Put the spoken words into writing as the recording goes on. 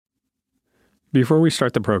Before we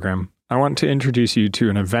start the program, I want to introduce you to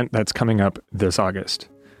an event that's coming up this August.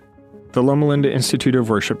 The Loma Linda Institute of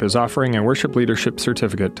Worship is offering a worship leadership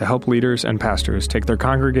certificate to help leaders and pastors take their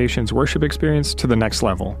congregation's worship experience to the next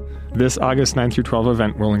level. This August 9 through 12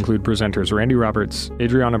 event will include presenters Randy Roberts,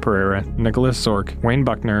 Adriana Pereira, Nicholas Zork, Wayne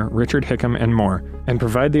Buckner, Richard Hickam, and more, and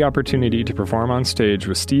provide the opportunity to perform on stage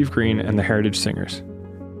with Steve Green and the Heritage Singers.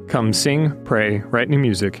 Come sing, pray, write new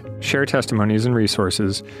music, share testimonies and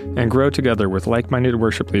resources, and grow together with like-minded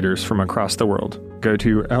worship leaders from across the world. Go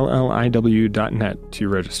to lliw.net to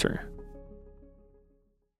register.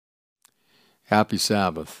 Happy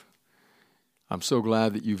Sabbath. I'm so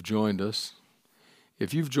glad that you've joined us.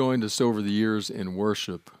 If you've joined us over the years in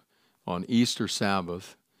worship on Easter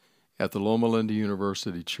Sabbath at the Loma Linda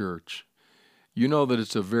University Church, you know that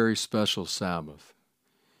it's a very special Sabbath.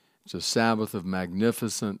 It's a Sabbath of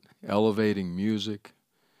magnificent, elevating music,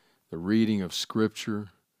 the reading of Scripture,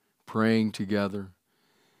 praying together,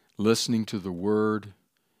 listening to the Word,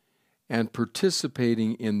 and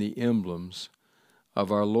participating in the emblems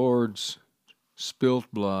of our Lord's spilt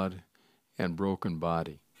blood and broken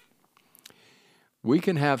body. We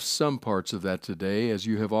can have some parts of that today, as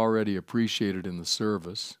you have already appreciated in the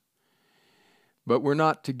service, but we're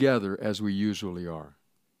not together as we usually are.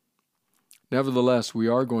 Nevertheless, we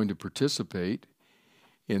are going to participate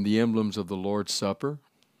in the emblems of the Lord's Supper,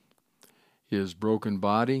 His broken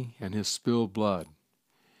body, and His spilled blood.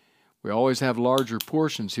 We always have larger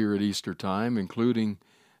portions here at Easter time, including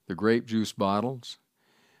the grape juice bottles.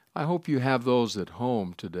 I hope you have those at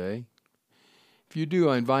home today. If you do,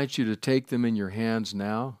 I invite you to take them in your hands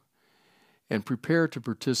now and prepare to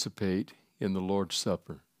participate in the Lord's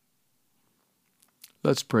Supper.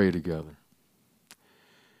 Let's pray together.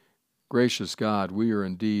 Gracious God, we are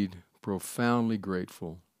indeed profoundly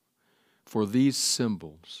grateful for these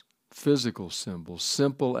symbols, physical symbols,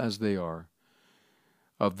 simple as they are,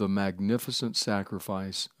 of the magnificent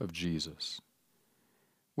sacrifice of Jesus.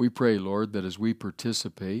 We pray, Lord, that as we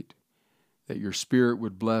participate, that your Spirit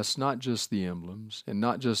would bless not just the emblems and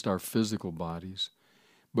not just our physical bodies,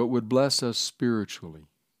 but would bless us spiritually,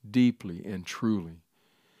 deeply and truly,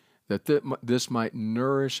 that this might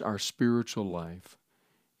nourish our spiritual life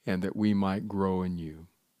and that we might grow in you.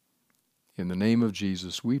 In the name of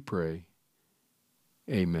Jesus we pray,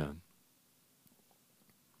 amen.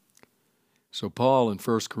 So Paul in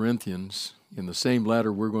 1 Corinthians, in the same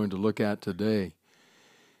letter we're going to look at today,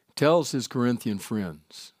 tells his Corinthian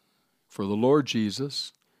friends, for the Lord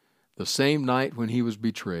Jesus, the same night when he was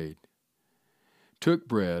betrayed, took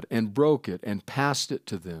bread and broke it and passed it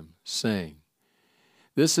to them, saying,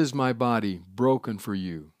 "This is my body broken for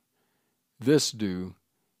you. This do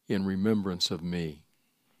in remembrance of me."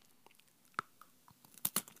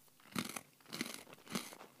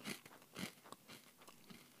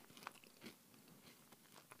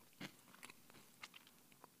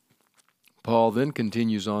 Paul then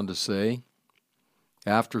continues on to say,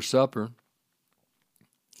 after supper,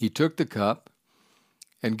 he took the cup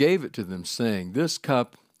and gave it to them, saying, "This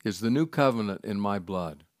cup is the new covenant in my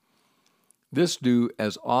blood. This do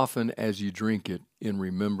as often as you drink it in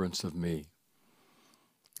remembrance of me."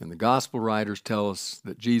 And the gospel writers tell us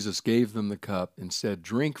that Jesus gave them the cup and said,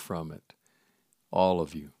 "Drink from it, all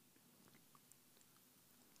of you."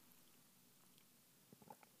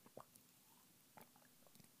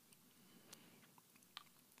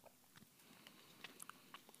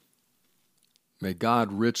 May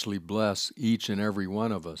God richly bless each and every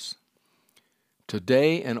one of us,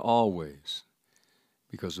 today and always,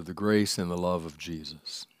 because of the grace and the love of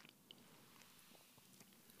Jesus.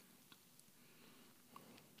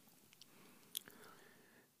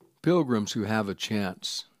 Pilgrims who have a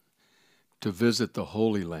chance to visit the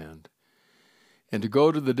Holy Land and to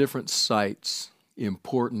go to the different sites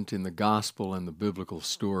important in the gospel and the biblical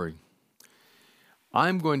story,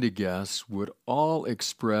 I'm going to guess would all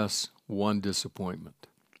express one disappointment.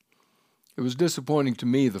 It was disappointing to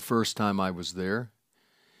me the first time I was there,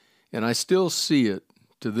 and I still see it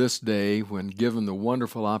to this day when given the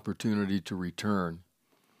wonderful opportunity to return.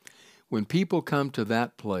 When people come to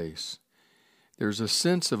that place, there's a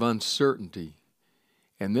sense of uncertainty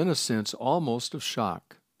and then a sense almost of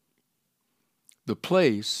shock. The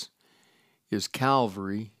place is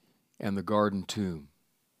Calvary and the Garden Tomb.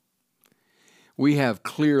 We have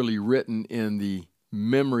clearly written in the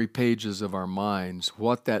memory pages of our minds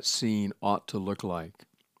what that scene ought to look like.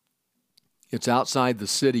 It's outside the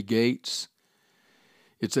city gates.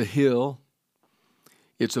 It's a hill.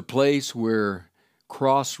 It's a place where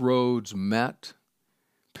crossroads met.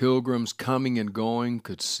 Pilgrims coming and going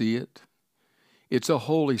could see it. It's a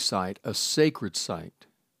holy site, a sacred site,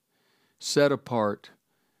 set apart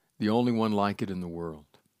the only one like it in the world.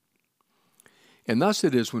 And thus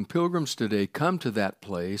it is when pilgrims today come to that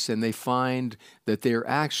place and they find that they are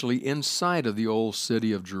actually inside of the old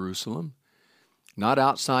city of Jerusalem, not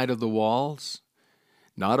outside of the walls,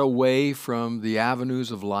 not away from the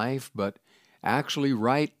avenues of life, but actually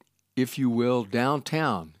right, if you will,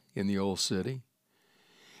 downtown in the old city.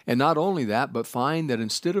 And not only that, but find that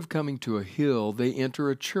instead of coming to a hill, they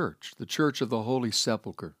enter a church, the Church of the Holy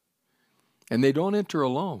Sepulchre. And they don't enter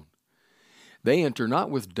alone. They enter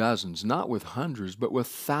not with dozens, not with hundreds, but with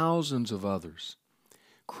thousands of others,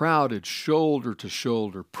 crowded shoulder to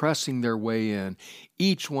shoulder, pressing their way in,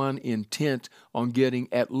 each one intent on getting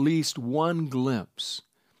at least one glimpse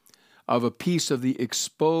of a piece of the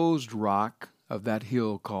exposed rock of that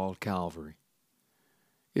hill called Calvary.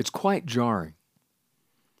 It's quite jarring.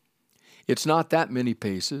 It's not that many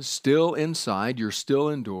paces, still inside, you're still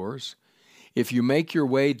indoors. If you make your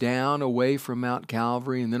way down away from Mount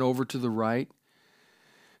Calvary and then over to the right,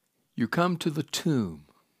 you come to the tomb.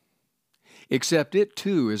 Except it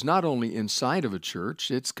too is not only inside of a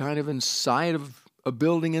church, it's kind of inside of a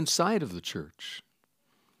building inside of the church.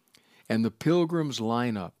 And the pilgrims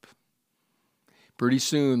line up. Pretty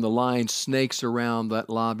soon the line snakes around that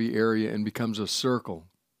lobby area and becomes a circle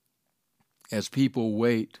as people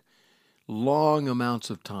wait long amounts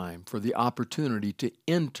of time for the opportunity to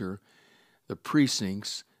enter the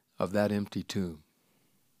precincts of that empty tomb.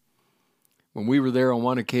 When we were there on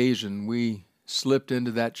one occasion, we slipped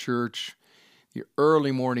into that church the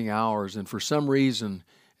early morning hours, and for some reason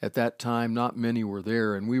at that time not many were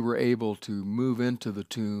there, and we were able to move into the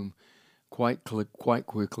tomb quite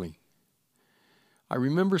quickly. I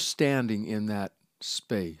remember standing in that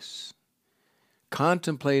space,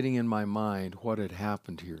 contemplating in my mind what had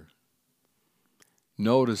happened here,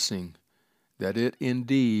 noticing that it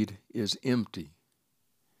indeed is empty.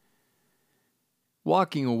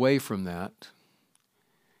 Walking away from that,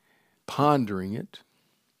 pondering it,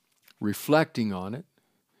 reflecting on it,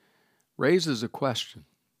 raises a question.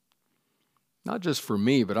 Not just for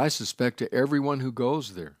me, but I suspect to everyone who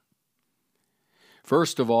goes there.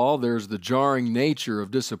 First of all, there's the jarring nature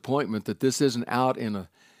of disappointment that this isn't out in a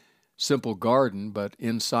simple garden, but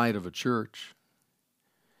inside of a church.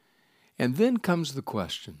 And then comes the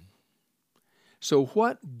question, so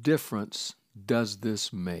what difference does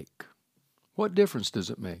this make? What difference does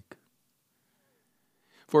it make?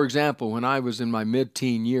 For example, when I was in my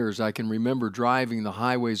mid-teen years, I can remember driving the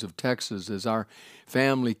highways of Texas as our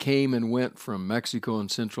family came and went from Mexico and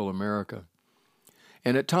Central America,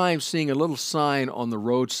 and at times seeing a little sign on the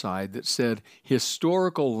roadside that said,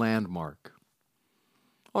 "Historical Landmark."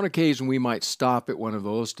 On occasion, we might stop at one of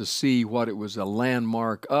those to see what it was a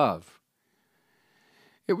landmark of.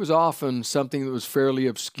 It was often something that was fairly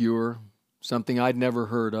obscure, something I'd never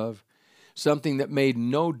heard of, something that made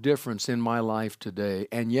no difference in my life today,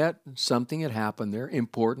 and yet something had happened there,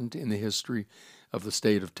 important in the history of the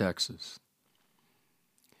state of Texas.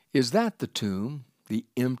 Is that the tomb, the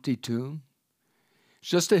empty tomb? It's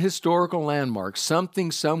just a historical landmark.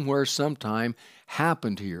 Something, somewhere, sometime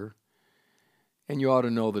happened here, and you ought to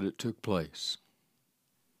know that it took place.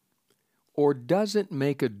 Or does it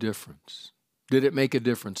make a difference? Did it make a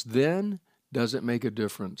difference then? Does it make a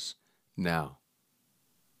difference now?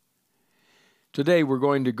 Today we're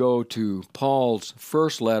going to go to Paul's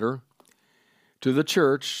first letter to the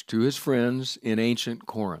church, to his friends in ancient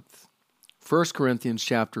Corinth. 1 Corinthians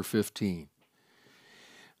chapter 15.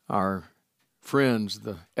 Our friends,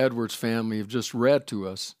 the Edwards family, have just read to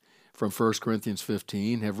us from 1 Corinthians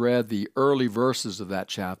 15, have read the early verses of that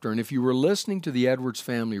chapter. And if you were listening to the Edwards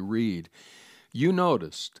family read, you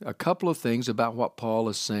noticed a couple of things about what Paul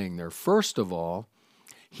is saying there. First of all,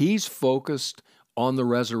 he's focused on the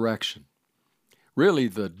resurrection. Really,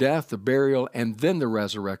 the death, the burial, and then the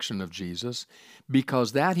resurrection of Jesus,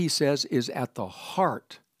 because that, he says, is at the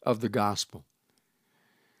heart of the gospel.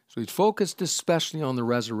 So he's focused especially on the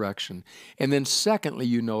resurrection. And then secondly,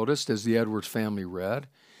 you noticed, as the Edwards family read,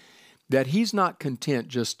 that he's not content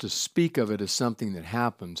just to speak of it as something that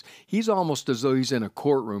happens. He's almost as though he's in a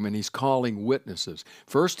courtroom and he's calling witnesses.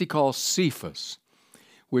 First he calls Cephas,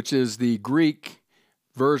 which is the Greek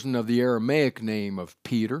version of the Aramaic name of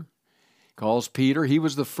Peter. He calls Peter, he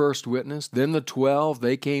was the first witness. Then the 12,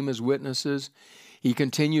 they came as witnesses. He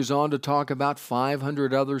continues on to talk about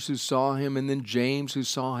 500 others who saw him, and then James who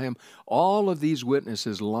saw him. All of these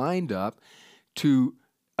witnesses lined up to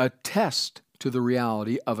attest to the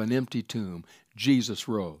reality of an empty tomb. Jesus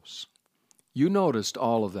rose. You noticed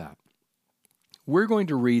all of that. We're going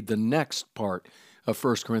to read the next part of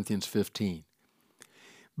 1 Corinthians 15.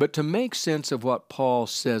 But to make sense of what Paul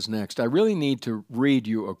says next, I really need to read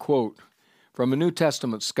you a quote from a New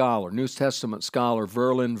Testament scholar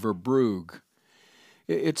Verlin Verbrugge.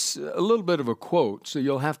 It's a little bit of a quote, so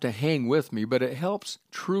you'll have to hang with me, but it helps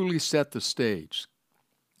truly set the stage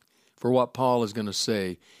for what Paul is going to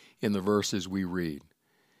say in the verses we read.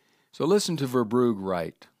 So listen to Verbrugge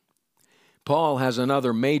write. Paul has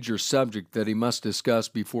another major subject that he must discuss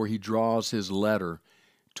before he draws his letter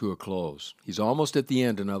to a close. He's almost at the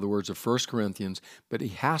end, in other words, of 1 Corinthians, but he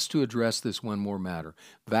has to address this one more matter.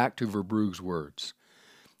 Back to Verbrugge's words.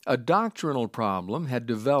 A doctrinal problem had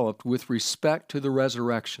developed with respect to the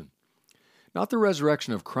resurrection. Not the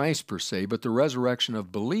resurrection of Christ per se, but the resurrection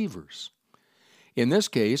of believers. In this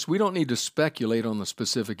case, we don't need to speculate on the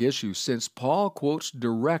specific issue, since Paul quotes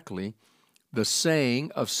directly the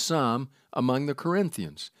saying of some among the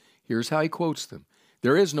Corinthians. Here's how he quotes them.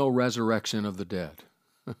 There is no resurrection of the dead.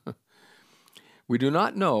 We do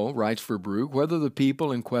not know, writes Verbrugge, whether the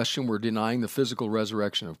people in question were denying the physical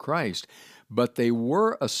resurrection of Christ, but they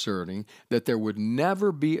were asserting that there would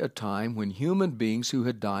never be a time when human beings who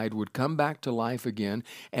had died would come back to life again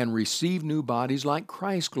and receive new bodies like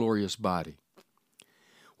Christ's glorious body.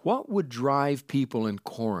 What would drive people in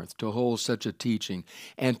Corinth to hold such a teaching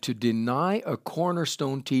and to deny a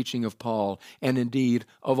cornerstone teaching of Paul and indeed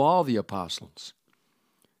of all the apostles?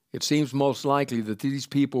 It seems most likely that these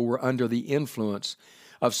people were under the influence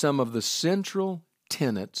of some of the central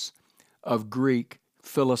tenets of Greek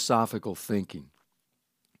philosophical thinking.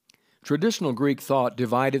 Traditional Greek thought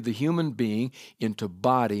divided the human being into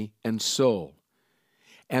body and soul,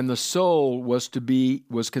 and the soul was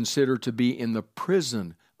considered to be in the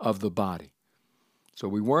prison of the body. So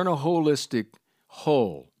we weren't a holistic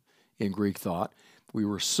whole in Greek thought. We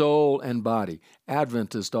were soul and body.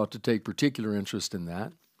 Adventists ought to take particular interest in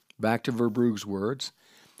that. Back to Verbrugge's words.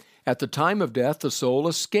 At the time of death, the soul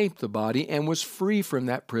escaped the body and was free from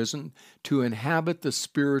that prison to inhabit the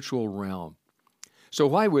spiritual realm. So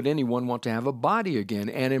why would anyone want to have a body again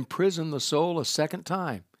and imprison the soul a second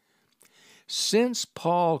time? Since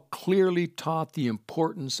Paul clearly taught the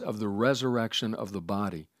importance of the resurrection of the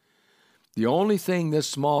body, the only thing this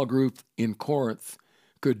small group in Corinth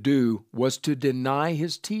could do was to deny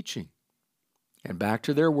his teaching. And back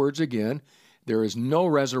to their words again, there is no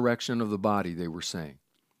resurrection of the body, they were saying.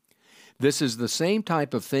 This is the same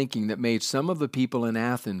type of thinking that made some of the people in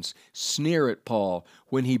Athens sneer at Paul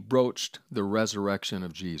when he broached the resurrection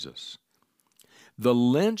of Jesus. The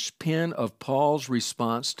linchpin of Paul's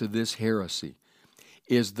response to this heresy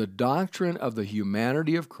is the doctrine of the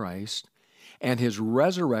humanity of Christ and his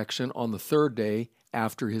resurrection on the third day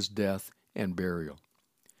after his death and burial.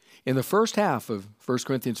 In the first half of 1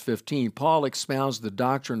 Corinthians 15, Paul expounds the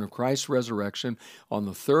doctrine of Christ's resurrection on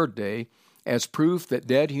the third day as proof that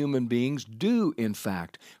dead human beings do, in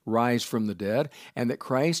fact, rise from the dead, and that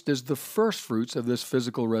Christ is the firstfruits of this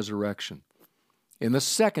physical resurrection. In the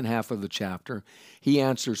second half of the chapter, he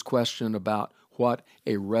answers question about what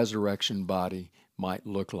a resurrection body might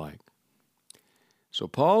look like. So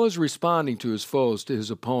Paul is responding to his foes, to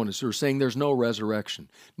his opponents, who are saying there's no resurrection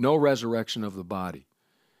of the body.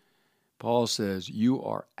 Paul says, you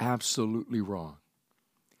are absolutely wrong.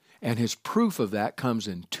 And his proof of that comes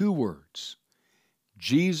in two words.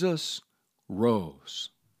 Jesus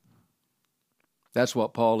rose. That's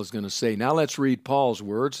what Paul is going to say. Now let's read Paul's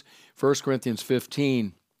words. 1 Corinthians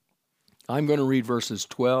 15. I'm going to read verses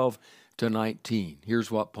 12 to 19.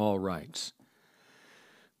 Here's what Paul writes.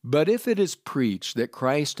 But if it is preached that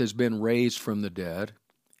Christ has been raised from the dead,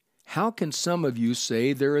 how can some of you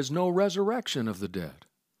say there is no resurrection of the dead?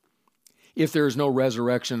 If there is no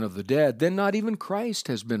resurrection of the dead, then not even Christ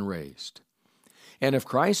has been raised. And if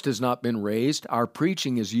Christ has not been raised, our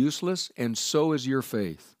preaching is useless, and so is your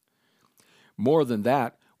faith. More than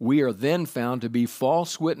that, we are then found to be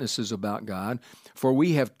false witnesses about God, for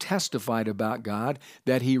we have testified about God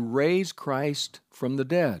that He raised Christ from the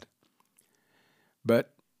dead.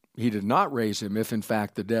 But He did not raise Him if in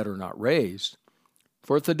fact the dead are not raised.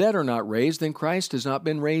 For if the dead are not raised, then Christ has not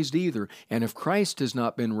been raised either. And if Christ has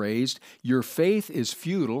not been raised, your faith is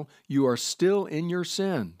futile, you are still in your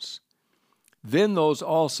sins. Then those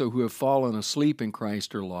also who have fallen asleep in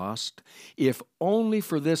Christ are lost. If only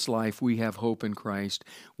for this life we have hope in Christ,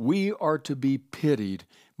 we are to be pitied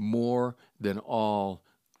more than all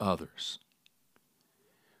others.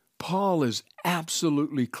 Paul is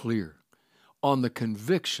absolutely clear on the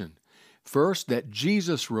conviction, first, that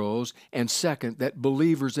Jesus rose, and second, that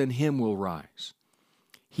believers in Him will rise.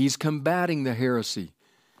 He's combating the heresy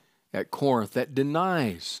at Corinth that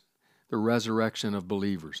denies the resurrection of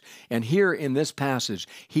believers. And here in this passage,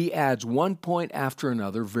 he adds one point after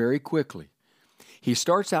another very quickly. He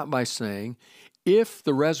starts out by saying, if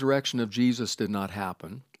the resurrection of Jesus did not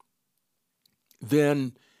happen,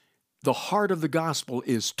 then the heart of the gospel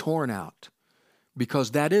is torn out,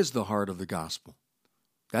 because that is the heart of the gospel.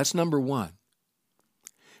 That's number one.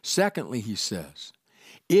 Secondly, he says,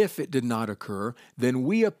 if it did not occur, then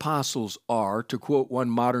we apostles are, to quote one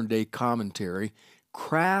modern-day commentary,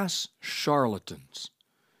 crass charlatans,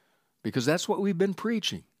 because that's what we've been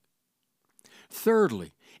preaching.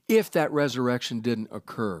 Thirdly, if that resurrection didn't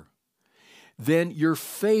occur, then your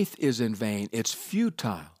faith is in vain. It's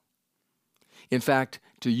futile. In fact,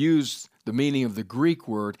 to use the meaning of the Greek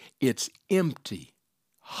word, it's empty,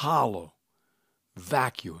 hollow,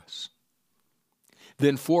 vacuous.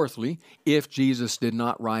 Then fourthly, if Jesus did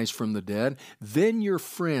not rise from the dead, then your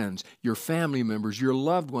friends, your family members, your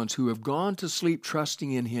loved ones who have gone to sleep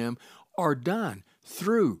trusting in Him are done,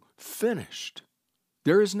 through, finished.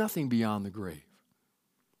 There is nothing beyond the grave.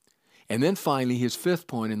 And then finally, his fifth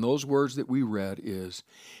point in those words that we read is,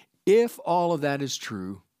 if all of that is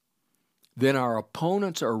true, then our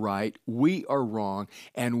opponents are right, we are wrong,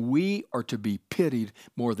 and we are to be pitied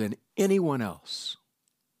more than anyone else.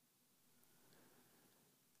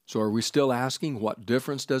 So are we still asking, what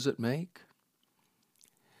difference does it make?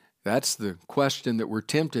 That's the question that we're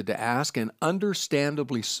tempted to ask, and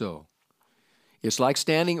understandably so. It's like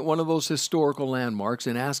standing at one of those historical landmarks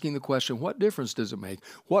and asking the question, what difference does it make?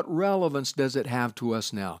 What relevance does it have to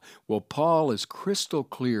us now? Well, Paul is crystal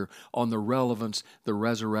clear on the relevance the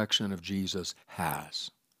resurrection of Jesus has.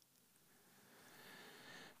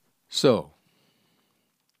 So,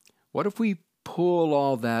 what if we pull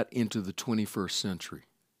all that into the 21st century?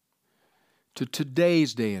 To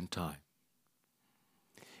today's day and time.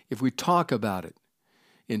 If we talk about it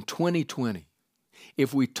in 2020,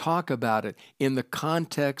 if we talk about it in the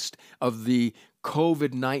context of the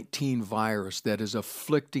COVID-19 virus that is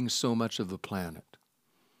afflicting so much of the planet,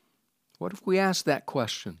 what if we ask that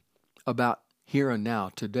question about here and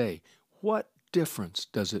now, today? What difference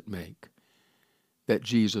does it make that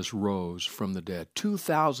Jesus rose from the dead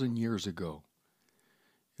 2,000 years ago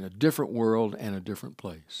in a different world and a different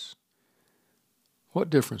place? What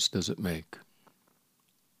difference does it make?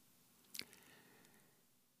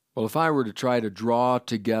 Well, if I were to try to draw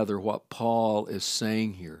together what Paul is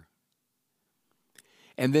saying here,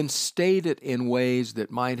 and then state it in ways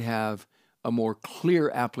that might have a more clear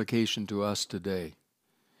application to us today,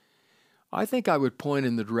 I think I would point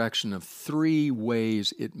in the direction of 3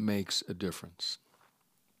 ways it makes a difference.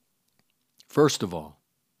 First of all,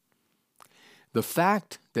 the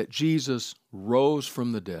fact that Jesus rose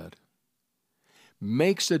from the dead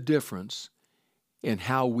makes a difference in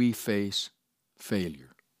how we face failure.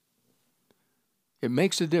 It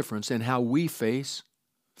makes a difference in how we face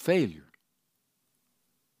failure.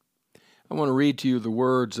 I want to read to you the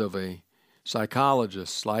words of a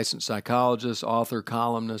psychologist, licensed psychologist, author,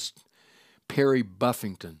 columnist, Perry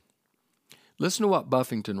Buffington. Listen to what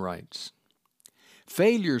Buffington writes.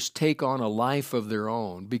 Failures take on a life of their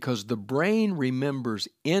own because the brain remembers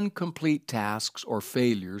incomplete tasks or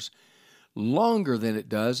failures longer than it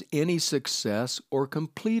does any success or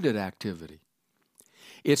completed activity.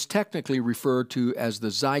 It's technically referred to as the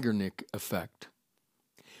Zeigarnik effect.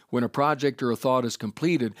 When a project or a thought is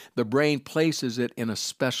completed, the brain places it in a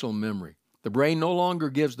special memory. The brain no longer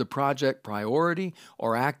gives the project priority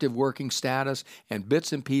or active working status, and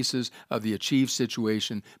bits and pieces of the achieved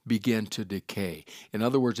situation begin to decay. In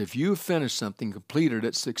other words, if you finish something, completed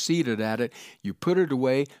it, succeeded at it, you put it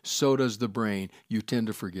away, so does the brain. You tend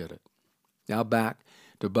to forget it. Now back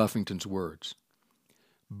to Buffington's words.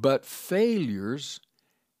 But failures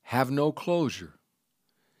have no closure.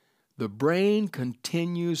 The brain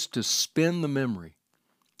continues to spin the memory,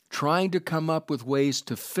 trying to come up with ways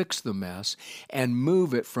to fix the mess and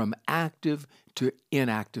move it from active to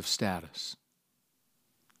inactive status.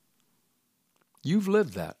 You've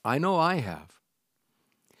lived that. I know I have.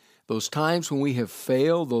 Those times when we have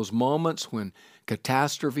failed, those moments when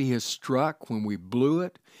catastrophe has struck, when we blew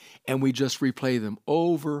it, and we just replay them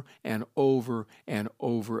over and over and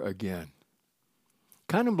over again.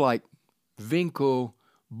 Kind of like Vinko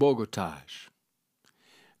Bogataj.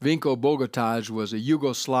 Vinko Bogataj was a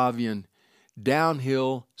Yugoslavian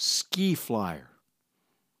downhill ski flyer.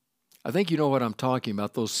 I think you know what I'm talking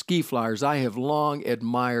about. Those ski flyers, I have long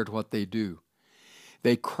admired what they do.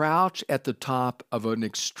 They crouch at the top of an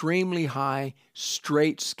extremely high,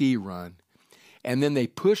 straight ski run, and then they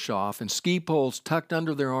push off, and ski poles tucked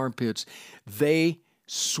under their armpits, they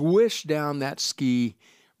swish down that ski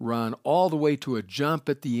run all the way to a jump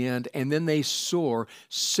at the end, and then they soar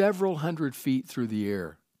several hundred feet through the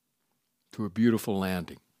air to a beautiful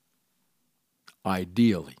landing.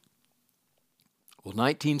 Ideally. Well,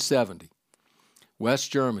 1970,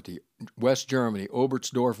 West Germany,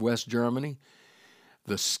 Oberstdorf, West Germany,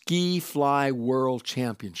 the Ski Fly World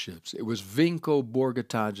Championships. It was Vinko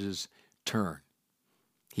Bogataj's turn.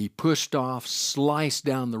 He pushed off, sliced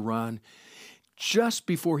down the run. Just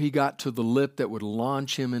before he got to the lip that would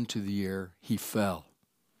launch him into the air, he fell.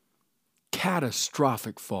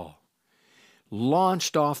 Catastrophic fall.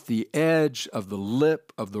 Launched off the edge of the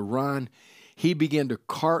lip of the run. He began to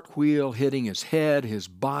cartwheel, hitting his head, his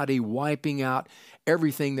body, wiping out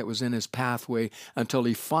everything that was in his pathway until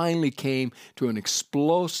he finally came to an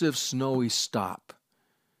explosive snowy stop,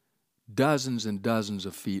 dozens and dozens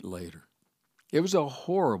of feet later. It was a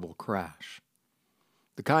horrible crash,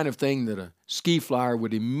 the kind of thing that a ski flyer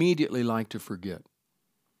would immediately like to forget.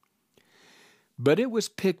 But it was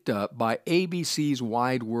picked up by ABC's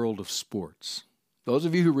Wide World of Sports. Those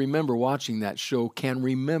of you who remember watching that show can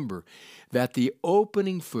remember that the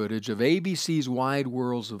opening footage of ABC's Wide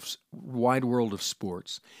World of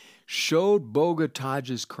Sports showed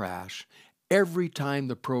Bogataj's crash every time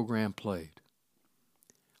the program played.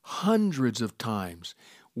 Hundreds of times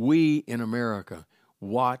we in America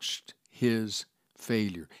watched his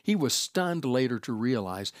failure. He was stunned later to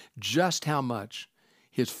realize just how much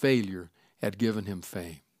his failure had given him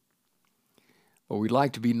fame. Well, we'd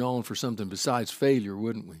like to be known for something besides failure,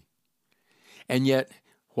 wouldn't we? And yet,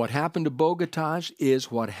 what happened to Bogataj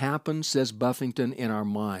is what happens, says Buffington, in our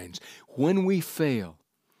minds. When we fail,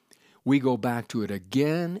 we go back to it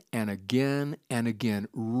again and again and again,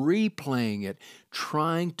 replaying it,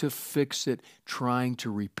 trying to fix it, trying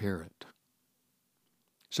to repair it.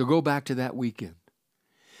 So go back to that weekend.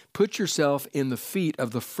 Put yourself in the feet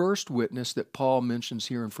of the first witness that Paul mentions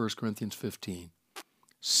here in 1 Corinthians 15,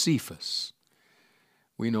 Cephas.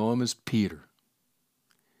 We know him as Peter.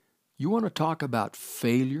 You want to talk about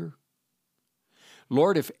failure?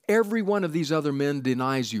 Lord, if every one of these other men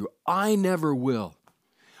denies you, I never will.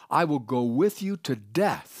 I will go with you to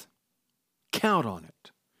death. Count on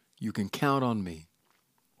it. You can count on me.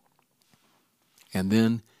 And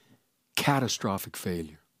then catastrophic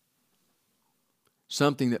failure.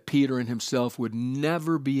 Something that Peter and himself would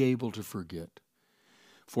never be able to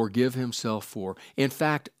forgive himself for. In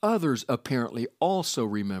fact, others apparently also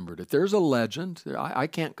remembered it. There's a legend, I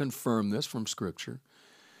can't confirm this from Scripture,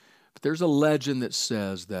 but there's a legend that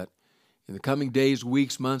says that in the coming days,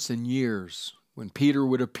 weeks, months, and years, when Peter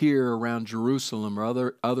would appear around Jerusalem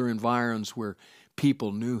or other environs where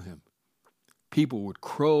people knew him, people would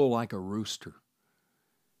crow like a rooster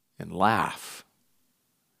and laugh.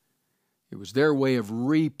 It was their way of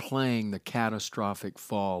replaying the catastrophic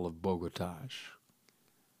fall of Bogataj.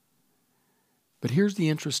 But here's the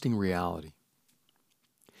interesting reality.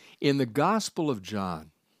 In the Gospel of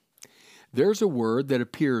John, there's a word that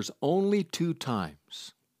appears only 2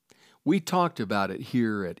 times. We talked about it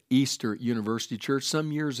here at Easter University Church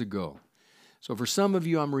some years ago. So for some of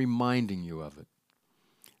you, I'm reminding you of it.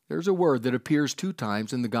 There's a word that appears 2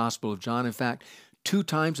 times in the Gospel of John. In fact, 2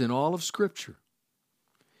 times in all of Scripture.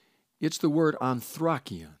 It's the word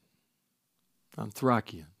anthrakion.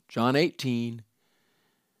 Anthrakion. John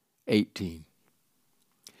 18:18.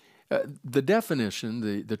 The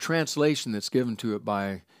definition, the translation that's given to it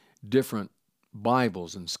by different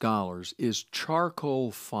Bibles and scholars is charcoal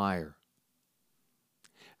fire.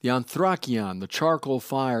 The anthrakion, the charcoal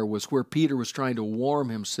fire, was where Peter was trying to warm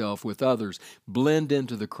himself with others, blend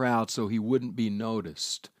into the crowd so he wouldn't be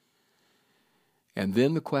noticed. And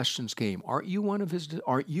then the questions came, aren't you one of his,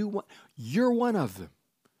 you're one of them.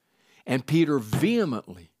 And Peter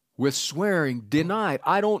vehemently, with swearing, denied,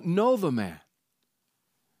 I don't know the man.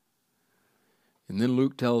 And then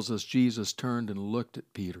Luke tells us Jesus turned and looked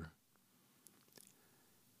at Peter.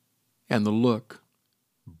 And the look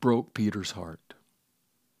broke Peter's heart.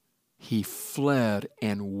 He fled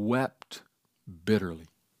and wept bitterly.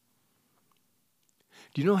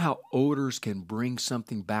 Do you know how odors can bring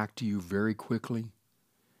something back to you very quickly?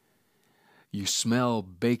 You smell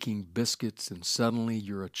baking biscuits and suddenly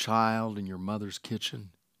you're a child in your mother's kitchen.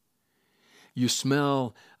 You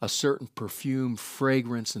smell a certain perfume,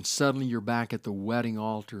 fragrance, and suddenly you're back at the wedding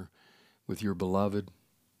altar with your beloved.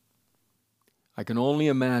 I can only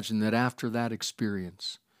imagine that after that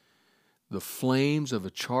experience, the flames of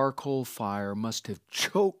a charcoal fire must have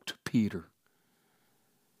choked Peter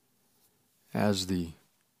as the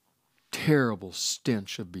terrible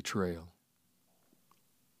stench of betrayal.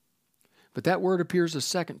 But that word appears a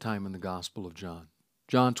second time in the Gospel of John,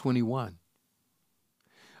 John 21.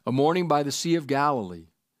 A morning by the Sea of Galilee,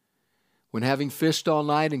 when having fished all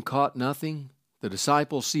night and caught nothing, the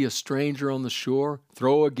disciples see a stranger on the shore,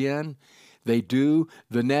 throw again. They do.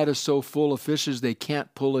 The net is so full of fishes they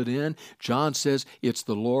can't pull it in. John says it's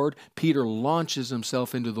the Lord. Peter launches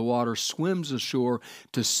himself into the water, swims ashore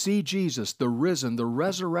to see Jesus, the risen, the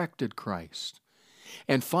resurrected Christ,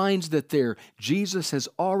 and finds that there Jesus has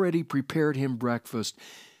already prepared him breakfast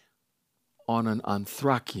on an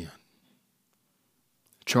anthrakion,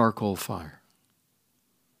 charcoal fire.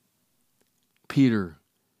 Peter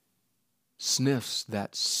sniffs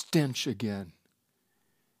that stench again,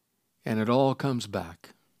 and it all comes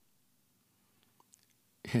back.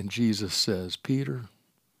 And Jesus says, Peter,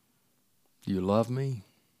 do you love me?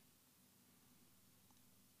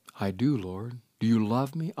 I do, Lord. Do you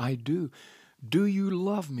love me? I do. Do you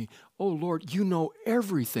love me? Oh, Lord, you know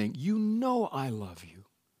everything. You know I love you.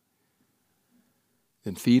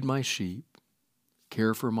 Then feed my sheep,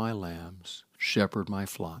 care for my lambs, shepherd my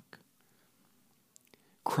flock.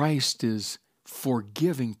 Christ is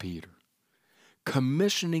forgiving Peter,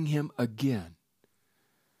 commissioning him again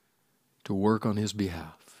to work on his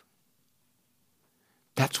behalf.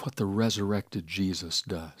 That's what the resurrected Jesus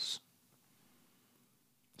does.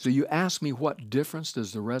 So you ask me, what difference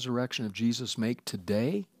does the resurrection of Jesus make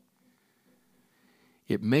today?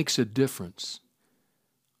 It makes a difference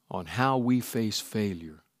on how we face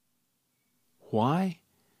failure. Why?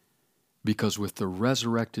 Because with the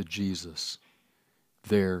resurrected Jesus,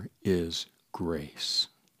 there is grace.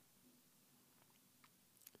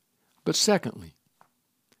 But secondly,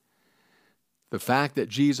 the fact that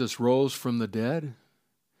Jesus rose from the dead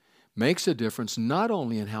makes a difference not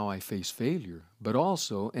only in how I face failure, but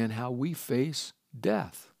also in how we face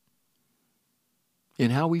death. In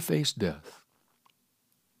how we face death.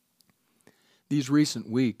 These recent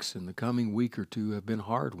weeks and the coming week or two have been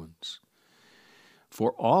hard ones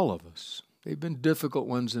for all of us. They've been difficult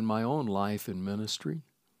ones in my own life and ministry.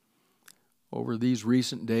 Over these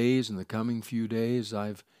recent days and the coming few days,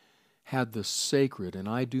 I've had the sacred, and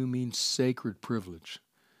I do mean sacred, privilege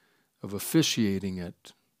of officiating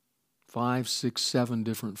at 5, 6, 7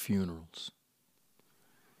 different funerals.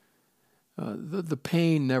 The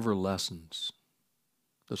pain never lessens.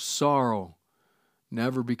 The sorrow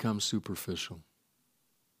never becomes superficial.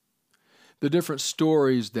 The different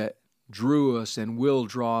stories that drew us and will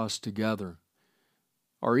draw us together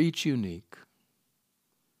are each unique.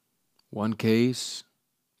 One case,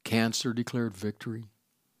 cancer declared victory.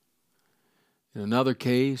 In another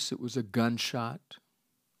case, it was a gunshot.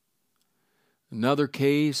 Another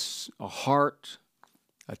case, a heart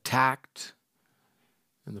attacked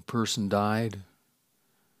and the person died.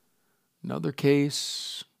 Another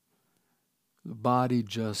case, the body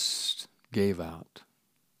just gave out.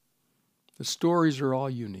 The stories are all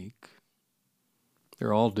unique.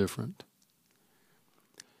 They're all different.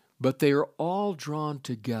 But they are all drawn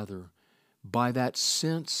together by that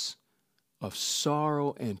sense of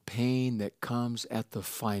sorrow and pain that comes at the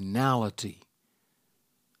finality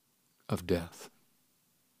of death.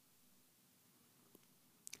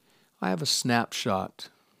 I have a snapshot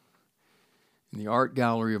in the art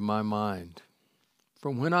gallery of my mind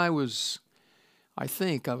from when I was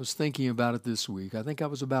thinking about it this week. I think I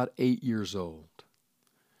was about 8 years old.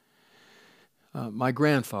 My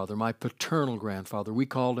grandfather, my paternal grandfather, we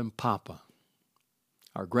called him Papa.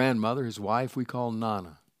 Our grandmother, his wife, we called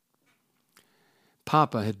Nana.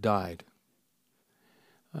 Papa had died.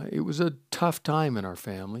 It was a tough time in our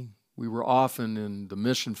family. We were often in the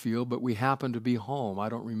mission field, but we happened to be home. I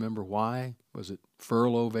don't remember why. Was it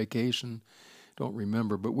furlough, vacation? Don't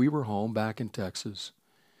remember, but we were home back in Texas.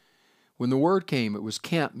 When the word came, it was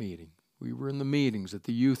camp meeting. We were in the meetings at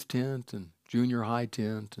the youth tent and junior high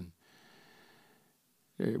tent, and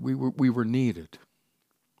we were needed.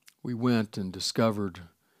 We went and discovered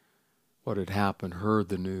what had happened, heard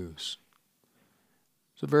the news.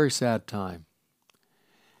 It's a very sad time.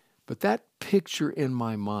 But that picture in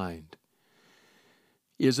my mind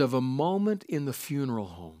is of a moment in the funeral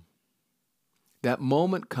home. That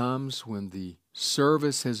moment comes when the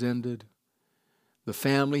service has ended. The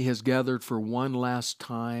family has gathered for one last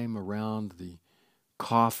time around the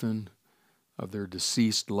coffin of their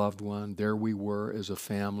deceased loved one. There we were as a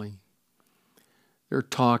family. They're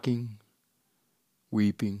talking,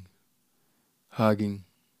 weeping, hugging.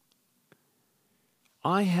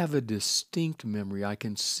 I have a distinct memory, I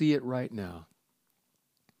can see it right now,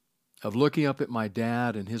 of looking up at my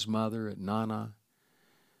dad and his mother, at Nana.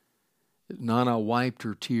 Nana wiped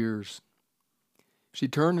her tears. She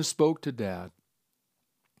turned and spoke to Dad.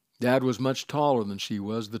 Dad was much taller than she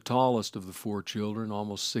was, the tallest of the 4 children,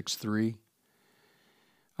 almost 6'3".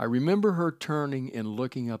 I remember her turning and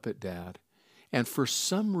looking up at Dad, and for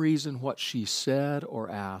some reason what she said or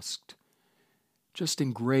asked just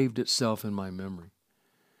engraved itself in my memory.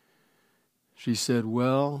 She said,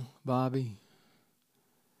 "Well, Bobby,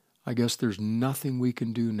 I guess there's nothing we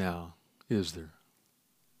can do now, is there?"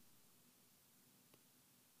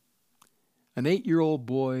 An 8-year-old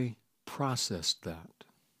boy processed that,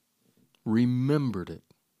 remembered it,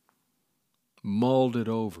 mulled it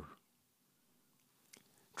over,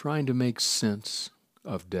 trying to make sense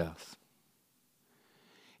of death.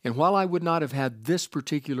 And while I would not have had this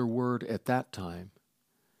particular word at that time,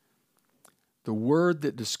 the word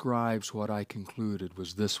that describes what I concluded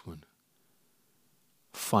was this one: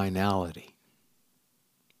 finality.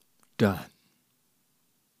 Done.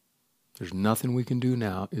 There's nothing we can do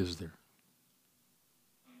now, is there?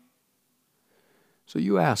 So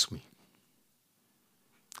you ask me,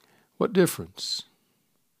 what difference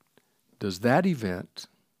does that event,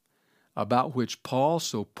 about which Paul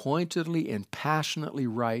so pointedly and passionately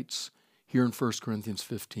writes here in 1 Corinthians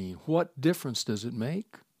 15, what difference does it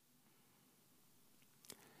make?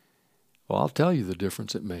 Well, I'll tell you the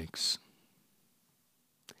difference it makes.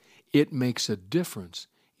 It makes a difference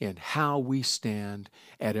in how we stand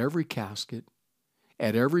at every casket,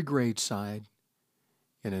 at every graveside,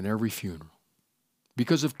 and in every funeral.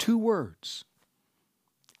 Because of 2 words: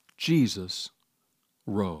 Jesus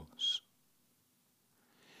rose.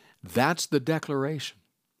 That's the declaration.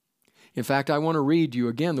 In fact, I want to read you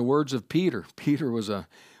again the words of Peter. Peter was a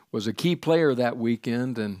key player that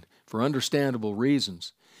weekend, and for understandable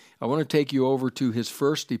reasons. I want to take you over to his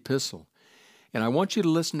first epistle, and I want you to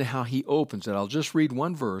listen to how he opens it. I'll just read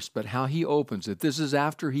one verse, but how he opens it. This is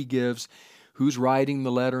after he gives who's writing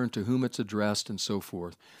the letter and to whom it's addressed and so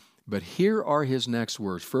forth. But here are his next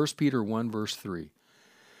words, 1 Peter 1, verse 3.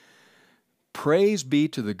 "Praise be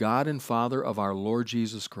to the God and Father of our Lord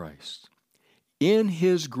Jesus Christ. In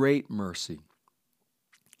His great mercy,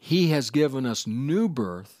 He has given us new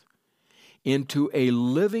birth into a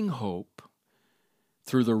living hope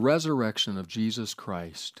through the resurrection of Jesus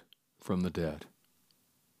Christ from the dead."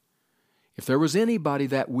 If there was anybody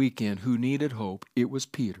that weekend who needed hope, it was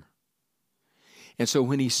Peter. And so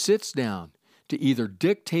when he sits down to either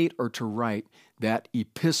dictate or to write that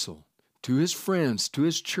epistle to his friends, to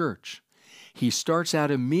his church, he starts out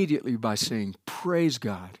immediately by saying, "Praise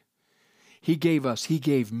God. He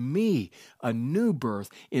gave me a new birth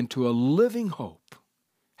into a living hope."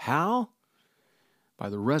 How? By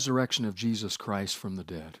the resurrection of Jesus Christ from the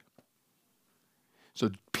dead.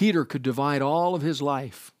 So Peter could divide all of his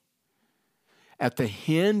life at the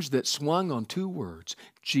hinge that swung on 2 words: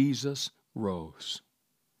 Jesus rose.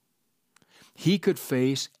 He could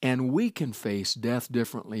face, and we can face, death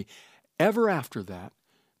differently ever after that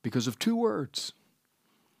because of 2 words: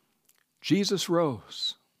 Jesus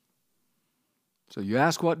rose. So you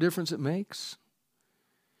ask what difference it makes?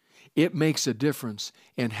 It makes a difference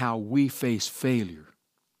in how we face failure.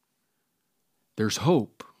 There's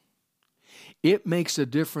hope. It makes a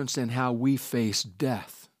difference in how we face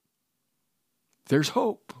death. There's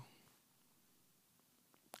hope.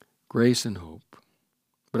 Grace and hope.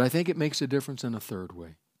 But I think it makes a difference in a third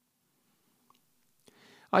way.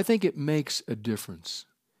 I think it makes a difference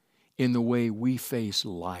in the way we face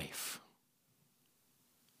life.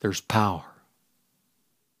 There's power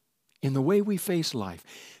in the way we face life.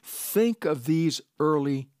 Think of these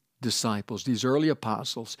early disciples, these early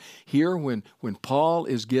apostles. Here, when Paul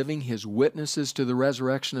is giving his witnesses to the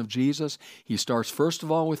resurrection of Jesus, he starts first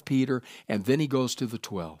of all with Peter, and then he goes to the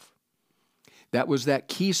 12. That was that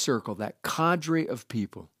key circle, that cadre of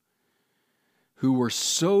people who were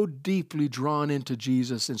so deeply drawn into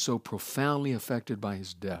Jesus and so profoundly affected by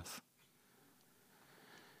his death.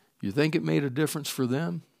 You think it made a difference for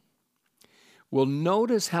them? Well,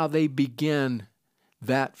 notice how they begin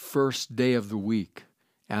that first day of the week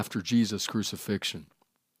after Jesus' crucifixion.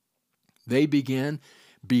 They began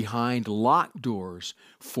behind locked doors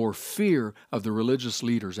for fear of the religious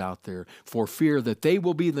leaders out there, for fear that they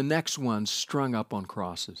will be the next ones strung up on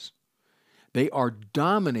crosses. They are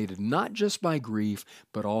dominated not just by grief,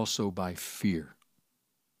 but also by fear.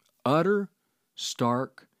 Utter,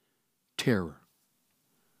 stark terror.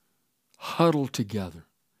 Huddled together.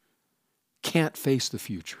 Can't face the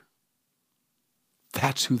future.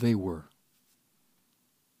 That's who they were.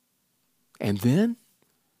 And then,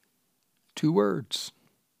 2 words.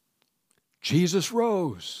 Jesus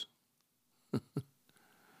rose. Do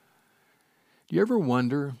you ever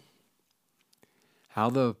wonder how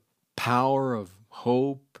the power of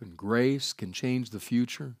hope and grace can change the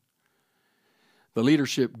future? The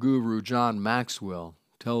leadership guru John Maxwell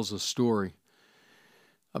tells a story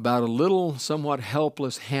about a little, somewhat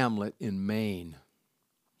helpless hamlet in Maine.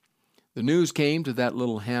 The news came to that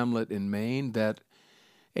little hamlet in Maine that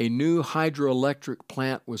a new hydroelectric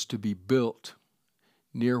plant was to be built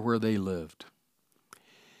near where they lived.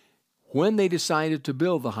 When they decided to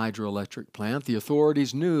build the hydroelectric plant, the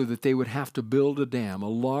authorities knew that they would have to build a dam, a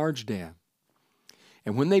large dam.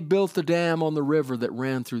 And when they built the dam on the river that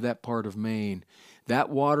ran through that part of Maine, that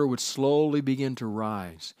water would slowly begin to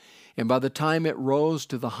rise. And by the time it rose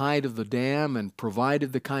to the height of the dam and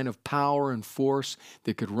provided the kind of power and force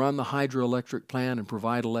that could run the hydroelectric plant and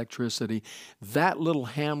provide electricity, that little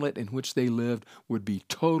hamlet in which they lived would be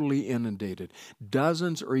totally inundated.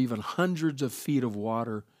 Dozens or even hundreds of feet of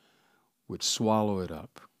water would swallow it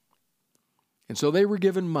up. And so they were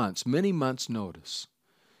given months, many months' notice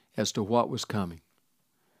as to what was coming.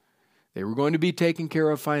 They were going to be taken care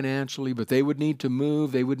of financially, but they would need to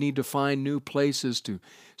move. They would need to find new places to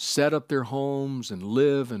set up their homes and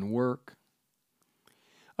live and work.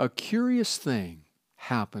 A curious thing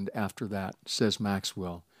happened after that, says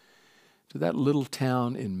Maxwell, to that little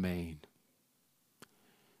town in Maine.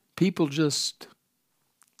 People just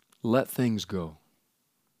let things go.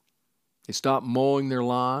 They stopped mowing their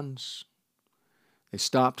lawns. They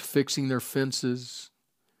stopped fixing their fences.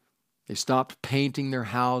 They stopped painting their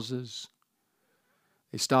houses.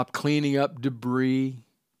 They stopped cleaning up debris,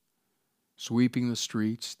 sweeping the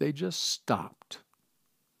streets. They just stopped.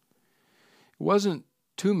 It wasn't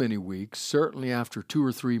too many weeks, certainly after 2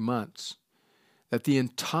 or 3 months, that the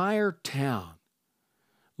entire town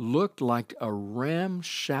looked like a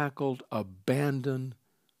ramshackled, abandoned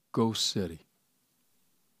ghost city.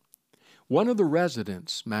 One of the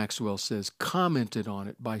residents, Maxwell says, commented on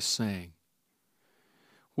it by saying,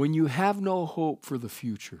 "When you have no hope for the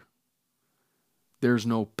future, there's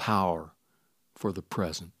no power for the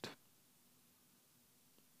present."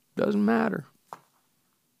 Doesn't matter.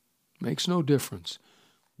 Makes no difference.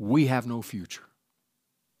 We have no future.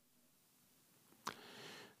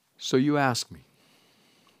 So you ask me,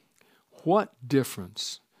 what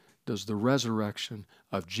difference does the resurrection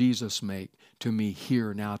of Jesus make to me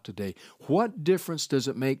here now today? What difference does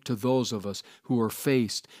it make to those of us who are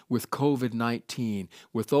faced with COVID-19,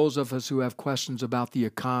 with those of us who have questions about the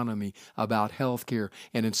economy, about health care,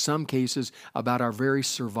 and in some cases about our very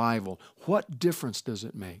survival? What difference does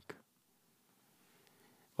it make?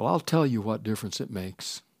 Well, I'll tell you what difference it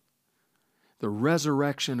makes. The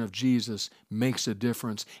resurrection of Jesus makes a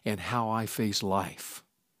difference in how I face life.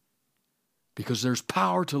 Because there's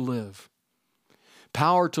power to live.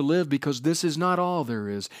 Power to live because this is not all there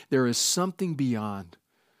is. There is something beyond.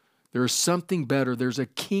 There is something better. There's a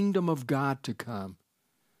kingdom of God to come.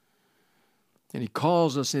 And He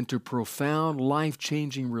calls us into profound,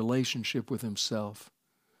 life-changing relationship with Himself,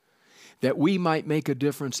 that we might make a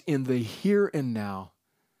difference in the here and now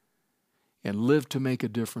and live to make a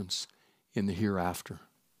difference in the hereafter.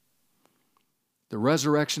 The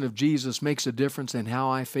resurrection of Jesus makes a difference in how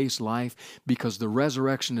I face life because the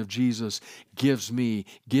resurrection of Jesus gives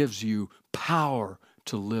you power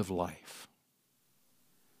to live life.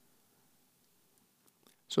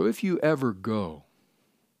 So if you ever go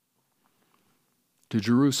to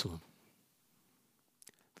Jerusalem,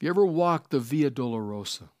 if you ever walk the Via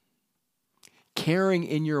Dolorosa, carrying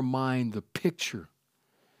in your mind the picture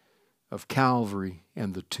of Calvary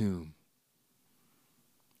and the tomb,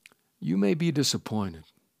 you may be disappointed.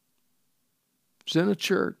 It's in a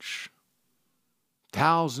church.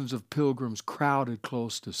 Thousands of pilgrims crowded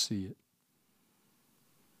close to see it.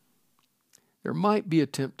 There might be a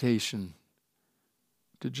temptation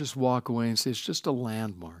to just walk away and say, it's just a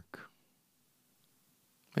landmark.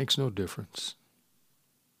 Makes no difference.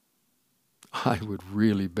 I would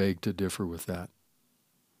really beg to differ with that.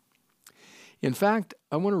 In fact,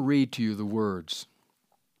 I want to read to you the words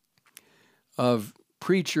of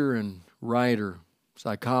preacher and writer,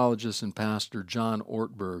 psychologist and pastor John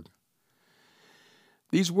Ortberg.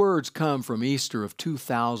 These words come from Easter of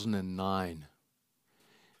 2009.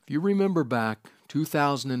 If you remember back,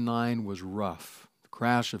 2009 was rough. The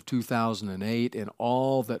crash of 2008 and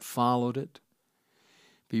all that followed it.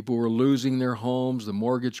 People were losing their homes. The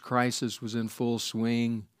mortgage crisis was in full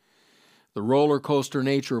swing. The roller coaster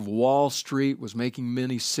nature of Wall Street was making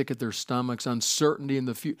many sick at their stomachs. Uncertainty in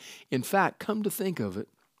the future. In fact, come to think of it,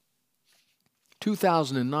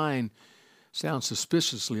 2009 sounds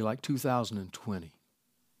suspiciously like 2020.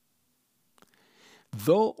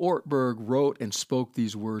 Though Ortberg wrote and spoke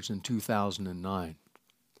these words in 2009,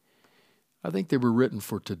 I think they were written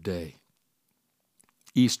for today,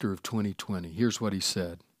 Easter of 2020. Here's what he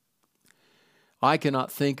said. I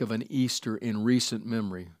cannot think of an Easter in recent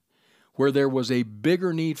memory where there was a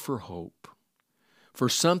bigger need for hope, for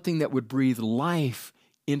something that would breathe life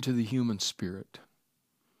into the human spirit.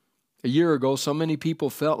 A year ago, so many people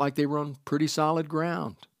felt like they were on pretty solid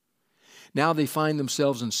ground. Now they find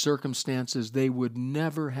themselves in circumstances they would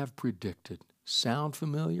never have predicted. Sound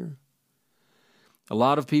familiar? A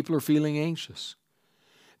lot of people are feeling anxious.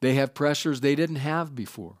 They have pressures they didn't have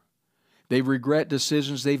before. They regret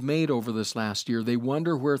decisions they've made over this last year. They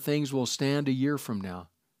wonder where things will stand a year from now.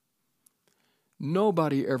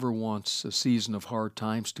 Nobody ever wants a season of hard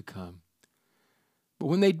times to come. But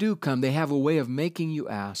when they do come, they have a way of making you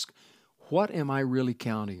ask, what am I really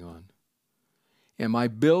counting on? Am I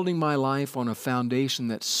building my life on a foundation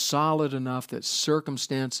that's solid enough that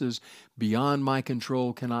circumstances beyond my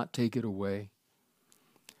control cannot take it away?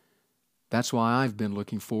 That's why I've been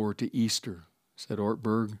looking forward to Easter, said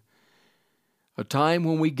Ortberg, a time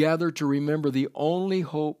when we gather to remember the only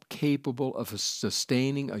hope capable of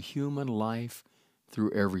sustaining a human life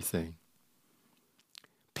through everything.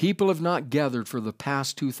 People have not gathered for the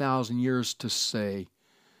past 2,000 years to say,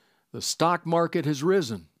 the stock market has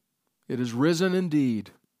risen. It has risen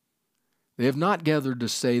indeed. They have not gathered to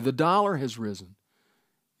say, the dollar has risen.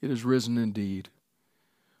 It has risen indeed.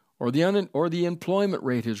 Or the employment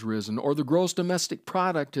rate has risen, or the gross domestic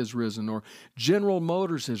product has risen, or General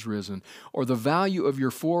Motors has risen, or the value of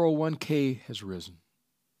your 401k has risen.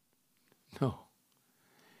 No.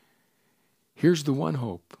 Here's the one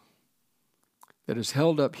hope that has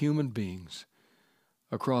held up human beings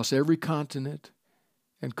across every continent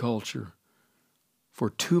and culture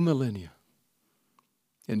for 2 millennia.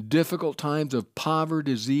 In difficult times of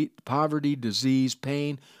poverty, disease,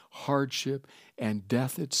 pain, hardship, and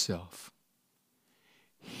death itself.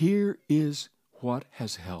 Here is what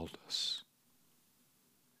has held us.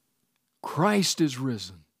 Christ is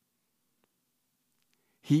risen.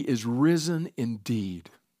 He is risen indeed.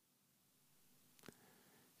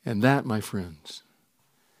 And that, my friends,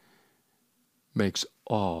 makes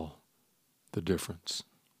all the difference.